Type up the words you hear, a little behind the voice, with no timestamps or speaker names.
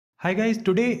Hi guys,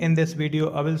 today in this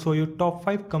video I will show you top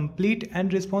 5 complete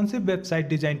and responsive website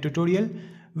design tutorial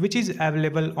which is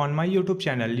available on my YouTube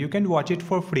channel. You can watch it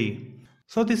for free.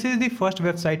 So this is the first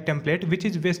website template which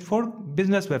is best for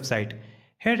business website.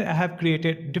 Here I have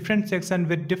created different section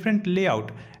with different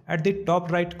layout. At the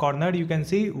top right corner you can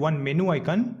see one menu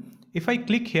icon. If I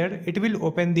click here, it will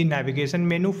open the navigation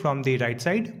menu from the right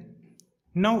side.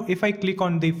 Now if I click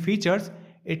on the features,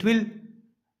 it will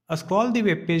scroll the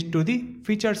web page to the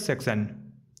features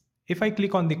section. If I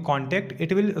click on the contact,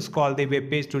 it will scroll the web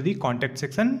page to the contact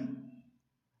section.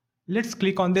 Let's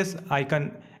click on this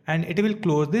icon and it will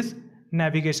close this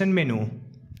navigation menu.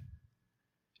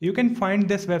 You can find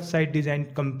this website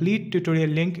design complete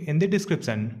tutorial link in the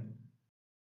description.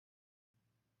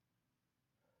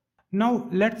 Now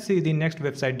let's see the next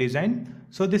website design.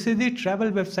 So this is the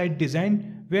travel website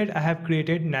design where I have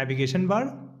created navigation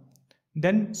bar,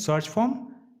 then search form,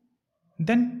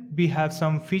 then we have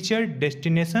some featured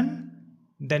destination,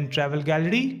 then travel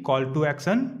gallery, call to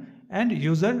action and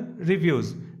user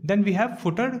reviews. Then we have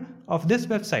footer of this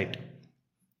website.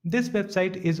 This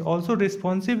website is also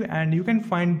responsive and you can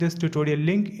find this tutorial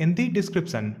link in the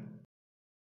description.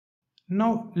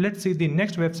 Now let's see the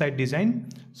next website design.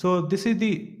 So this is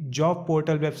the job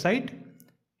portal website.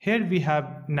 Here we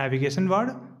have navigation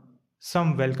bar,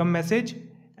 some welcome message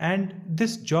and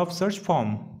this job search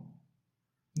form.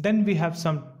 Then we have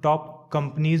some top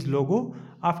companies logo.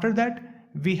 After that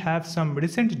we have some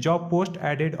recent job post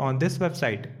added on this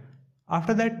website.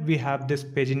 After that we have this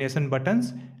pagination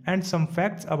buttons and some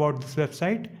facts about this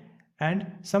website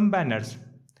and some banners.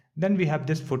 Then we have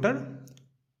this footer.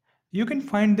 You can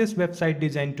find this website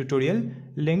design tutorial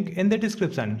link in the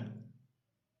description.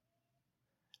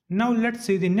 Now let's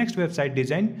see the next website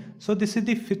design. So this is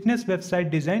the fitness website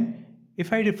design.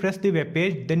 If I refresh the web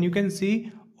page, then you can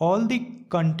see all the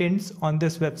contents on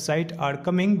this website are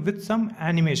coming with some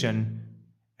animation.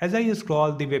 As I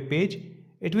scroll the web page,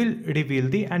 it will reveal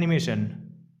the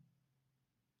animation.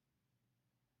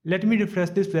 Let me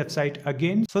refresh this website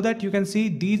again so that you can see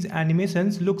these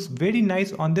animations looks very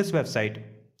nice on this website.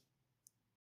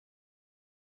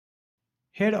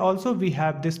 Here also we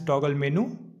have this toggle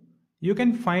menu. You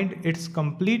can find its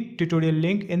complete tutorial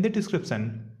link in the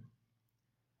description.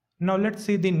 Now let's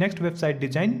see the next website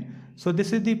design. So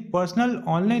this is the personal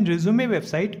online resume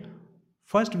website.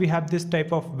 First we have this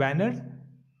type of banner.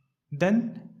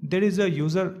 Then there is a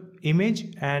user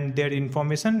image and their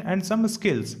information and some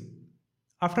skills.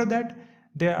 After that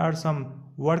there are some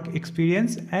work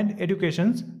experience and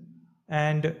educations,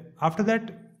 and after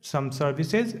that some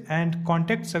services and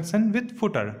contact section with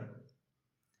footer.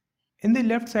 In the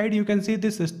left side you can see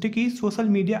this sticky social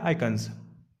media icons.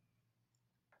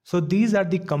 So these are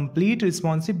the complete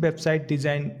responsive website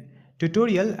design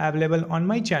tutorial available on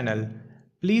my channel.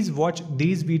 Please watch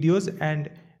these videos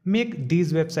and make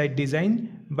these website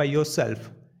design by yourself.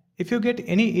 If you get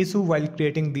any issue while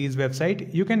creating these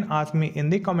websites, you can ask me in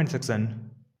the comment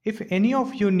section. If any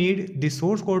of you need the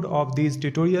source code of these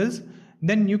tutorials,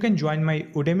 then you can join my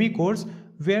Udemy course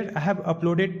where I have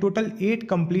uploaded total 8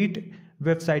 complete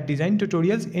website design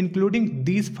tutorials including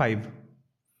these 5.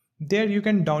 There you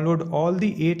can download all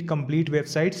the 8 complete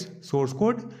websites source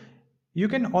code. You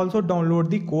can also download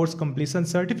the course completion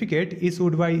certificate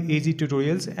issued by AG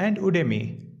Tutorials and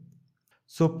Udemy.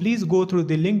 So please go through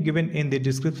the link given in the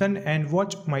description and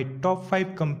watch my top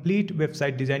 5 complete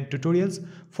website design tutorials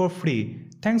for free.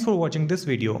 Thanks for watching this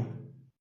video.